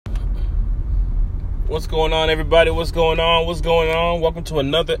What's going on, everybody? What's going on? Welcome to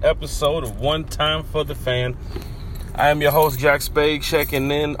another episode of One Time for the Fan. I am your host, Jack Spade,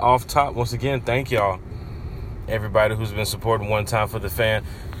 checking in off top. Once again, thank y'all, everybody who's been supporting One Time for the Fan.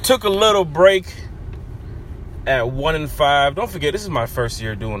 Took a little break at 1-5. Don't forget, this is my first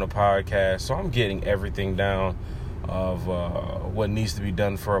year doing a podcast, so I'm getting everything down of what needs to be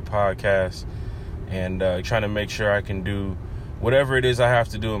done for a podcast and trying to make sure I can do whatever it is I have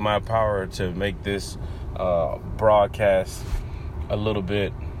to do in my power to make this broadcast a little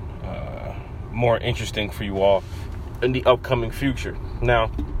bit more interesting for you all in the upcoming future. Now,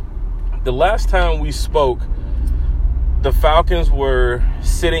 the last time we spoke, the Falcons were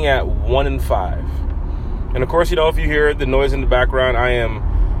sitting at 1-5. And of course, if you hear the noise in the background, I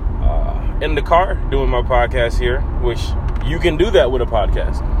am in the car doing my podcast here, which you can do that with a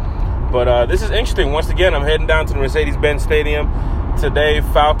podcast. But this is interesting. Once again, I'm heading down to the Mercedes-Benz Stadium today.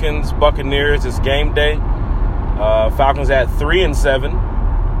 Falcons, Buccaneers. It's game day. Falcons at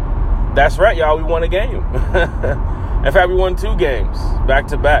 3-7. That's right, y'all. We won a game. In fact, we won 2 games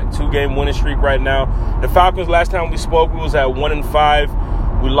back-to-back. 2-game winning streak right now. The Falcons, last time we spoke, we was at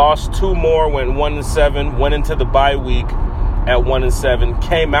 1-5. We lost 2 more, went 1-7. Went into the bye week at 1-7.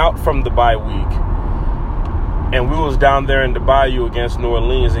 Came out from the bye week. And we was down there in the Bayou against New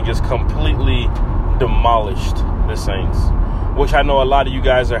Orleans and just completely demolished the Saints, which I know a lot of you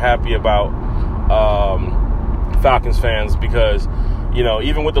guys are happy about, Falcons fans, because,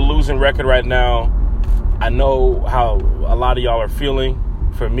 even with the losing record right now, I know how a lot of y'all are feeling.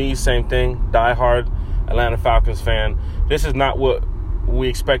 For me, same thing, diehard Atlanta Falcons fan. This is not what we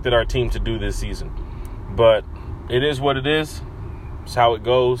expected our team to do this season, but it is what it is. It's how it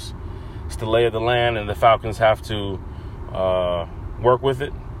goes. It's the lay of the land, and the Falcons have to work with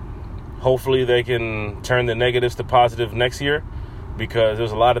it. Hopefully they can turn the negatives to positive next year, because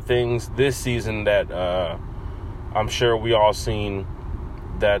there's a lot of things this season that I'm sure we all seen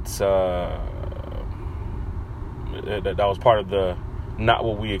that was part of the not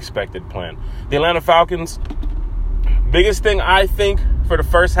what we expected plan. The Atlanta Falcons, biggest thing I think for the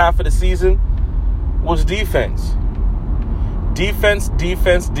first half of the season was defense. Defense.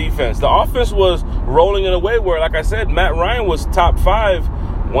 The offense was rolling in a way where, like I said, Matt Ryan was top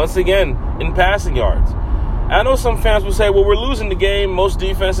 5 once again in passing yards. I know some fans will say, well, we're losing the game. Most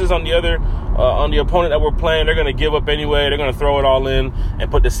defenses on the opponent that we're playing, they're going to give up anyway. They're going to throw it all in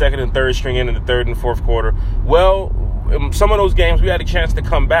and put the second and third string in the third and fourth quarter. Well, in some of those games, we had a chance to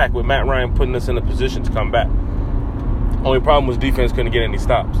come back with Matt Ryan putting us in a position to come back. Only problem was defense couldn't get any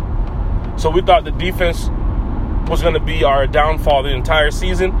stops. So we thought the defense was going to be our downfall the entire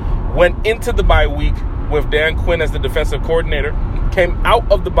season. Went into the bye week with Dan Quinn as the defensive coordinator. Came out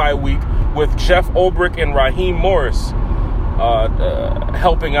of the bye week with Jeff Ulbrich and Raheem Morris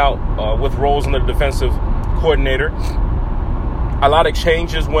helping out with roles in the defensive coordinator. A lot of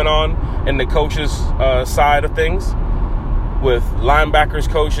changes went on in the coaches' side of things, with linebackers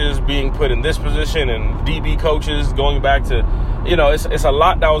coaches being put in this position and DB coaches going back to, it's a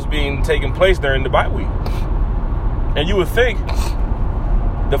lot that was being taken place during the bye week. And you would think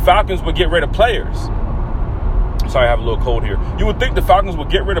the Falcons would get rid of players. Sorry, I have a little cold here. You would think the Falcons would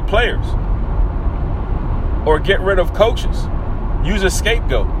get rid of players or get rid of coaches, use a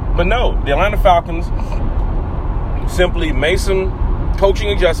scapegoat. But no, the Atlanta Falcons simply made some coaching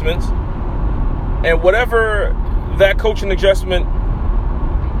adjustments, and whatever that coaching adjustment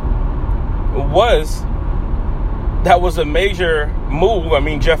was, that was a major move. I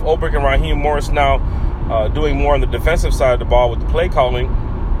mean, Jeff Ulbrich and Raheem Morris now doing more on the defensive side of the ball with the play calling,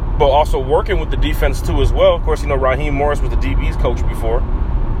 but also working with the defense too as well. Of course, Raheem Morris was the DB's coach before.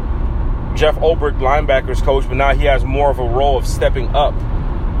 Jeff Ulbrich, linebackers coach, but now he has more of a role of stepping up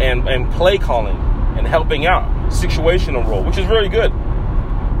and play calling and helping out, situational role, which is really good,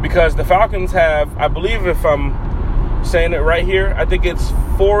 because the Falcons have, I believe, if I'm saying it right here, I think it's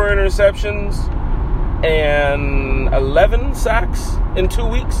 4 interceptions and 11 sacks in 2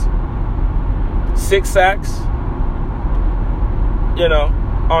 weeks. 6 sacks,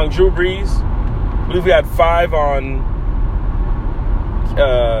 on Drew Brees. I believe we had 5 on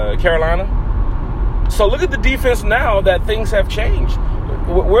Carolina. So look at the defense now that things have changed.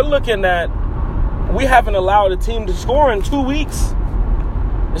 We're looking at, we haven't allowed a team to score in 2 weeks.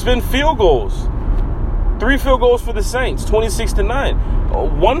 It's been field goals. 3 field goals for the Saints, 26-9.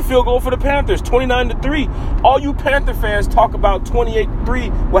 1 field goal for the Panthers, 29-3. All you Panther fans talk about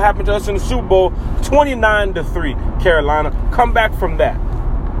 28-3, what happened to us in the Super Bowl, 29-3, Carolina. Come back from that.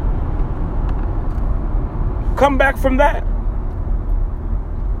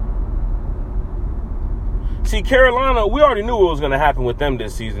 See, Carolina, we already knew what was going to happen with them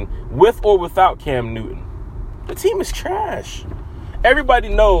this season, with or without Cam Newton. The team is trash. Everybody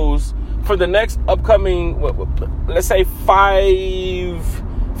knows for the next upcoming, let's say 5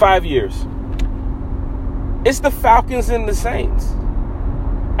 years, it's the Falcons and the Saints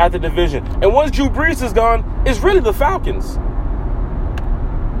at the division. And once Drew Brees is gone, it's really the Falcons.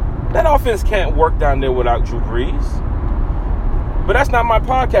 That offense can't work down there without Drew Brees. But that's not my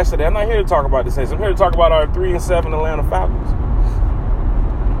podcast today. I'm not here to talk about the Saints. I'm here to talk about our 3-7 Atlanta Falcons.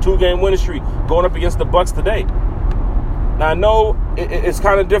 2-game winning streak going up against the Bucs today. Now, I know it's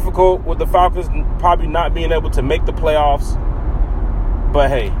kind of difficult with the Falcons probably not being able to make the playoffs. But,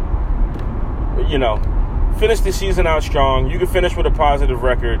 hey, you know, finish the season out strong. You can finish with a positive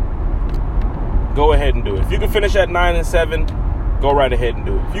record. Go ahead and do it. If you can finish at 9-7, go right ahead and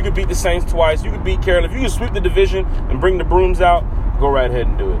do it. If you could beat the Saints twice, you could beat Carolina. If you could sweep the division and bring the brooms out, go right ahead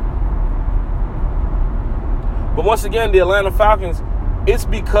and do it. But once again, the Atlanta Falcons, it's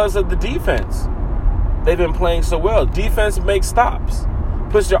because of the defense. They've been playing so well. Defense makes stops.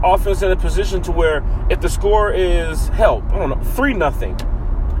 Puts their offense in a position to where if the score is, 3-0,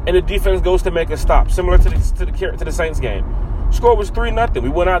 and the defense goes to make a stop, similar to the Saints game. Score was 3-0. We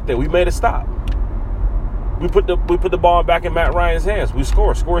went out there. We made a stop. We put the ball back in Matt Ryan's hands. We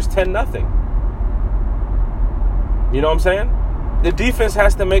score. Score is 10-0. You know what I'm saying? The defense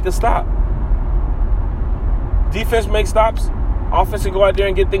has to make a stop. Defense makes stops. Offense can go out there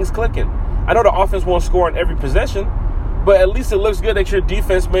and get things clicking. I know the offense won't score on every possession, but at least it looks good that your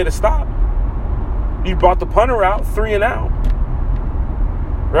defense made a stop. You brought the punter out, 3-and-out.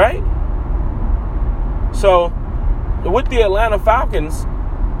 Right? So, with the Atlanta Falcons,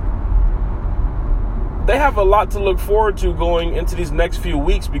 they have a lot to look forward to going into these next few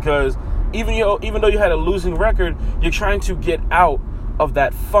weeks because even though you had a losing record, you're trying to get out of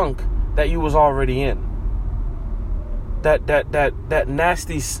that funk that you was already in. That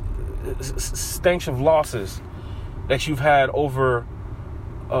nasty stench of losses that you've had over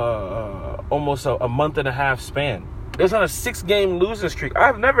almost a month and a half span. There's on a 6-game losing streak.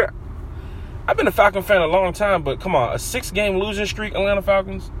 I've been a Falcon fan a long time, but come on, a 6-game losing streak, Atlanta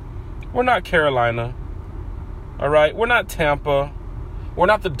Falcons? We're not Carolina. All right? We're not Tampa. We're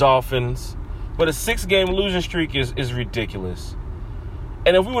not the Dolphins. But a 6-game losing streak is ridiculous.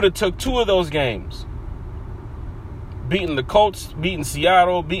 And if we would have took 2 of those games, beating the Colts, beating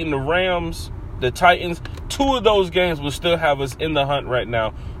Seattle, beating the Rams, the Titans, 2 of those games will still have us in the hunt right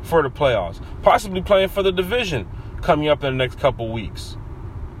now for the playoffs. Possibly playing for the division coming up in the next couple weeks.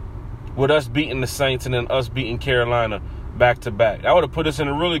 With us beating the Saints and then us beating Carolina back-to-back. That would have put us in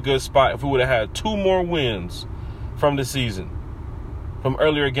a really good spot if we would have had 2 more wins from the season. From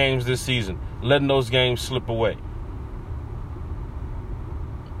earlier games this season. Letting those games slip away.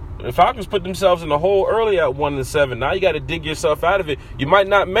 The Falcons put themselves in the hole early at 1-7. Now you got to dig yourself out of it. You might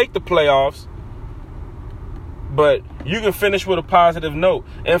not make the playoffs, but you can finish with a positive note.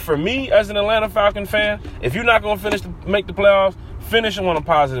 And for me, as an Atlanta Falcon fan, if you're not going to make the playoffs, finish on a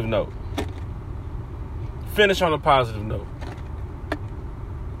positive note. Finish on a positive note.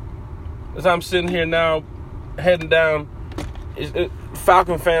 As I'm sitting here now, heading down,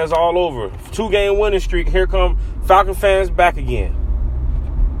 Falcon fans all over. 2-game winning streak. Here come Falcon fans back again.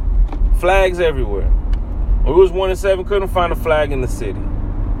 Flags everywhere. When we was 1-7, couldn't find a flag in the city.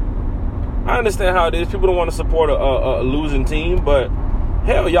 I understand how it is. People don't want to support a losing team, but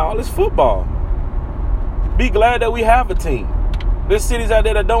hell, y'all, it's football. Be glad that we have a team. There's cities out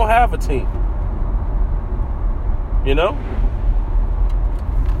there that don't have a team. You know?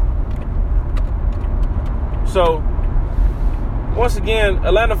 So, once again,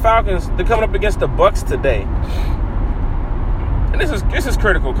 Atlanta Falcons, they're coming up against the Bucs today. And this is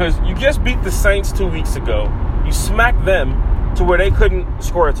critical because you just beat the Saints 2 weeks ago. You smacked them to where they couldn't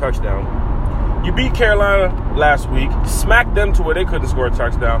score a touchdown. You beat Carolina last week, smacked them to where they couldn't score a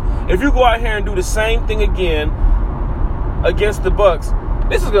touchdown. If you go out here and do the same thing again against the Bucs,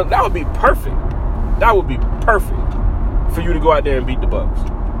 that would be perfect. That would be perfect for you to go out there and beat the Bucs.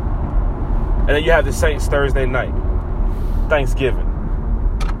 And then you have the Saints Thursday night, Thanksgiving.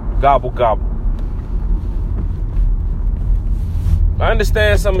 Gobble, gobble. I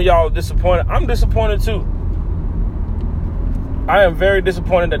understand some of y'all are disappointed. I'm disappointed too. I am very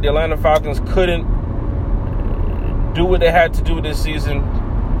disappointed that the Atlanta Falcons couldn't do what they had to do this season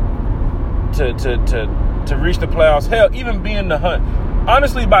to reach the playoffs. Hell, even be in the hunt.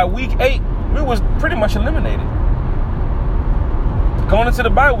 Honestly, by week 8, we was pretty much eliminated. Going into the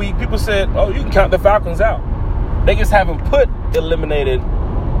bye week, people said, oh, you can count the Falcons out. They just haven't put eliminated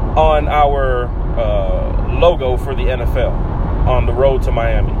on our logo for the NFL on the road to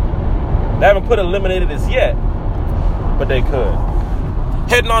Miami. They haven't put eliminated as yet. but they could.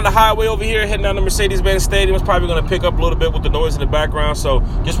 Heading on the highway over here, heading down to Mercedes-Benz Stadium. It's probably going to pick up a little bit with the noise in the background. So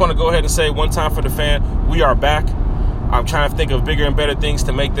just want to go ahead and say one time for the fan, we are back. I'm trying to think of bigger and better things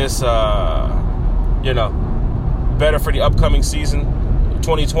to make this, better for the upcoming season,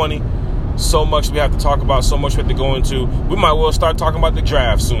 2020. So much we have to talk about, so much we have to go into. We might well start talking about the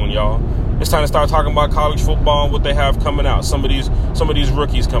draft soon, y'all. It's time to start talking about college football and what they have coming out. Some of these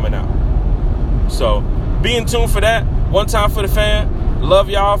rookies coming out. So be in tune for that. One time for the fan. Love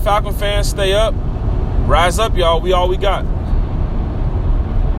y'all, Falcon fans. Stay up. Rise up, y'all. We all we got.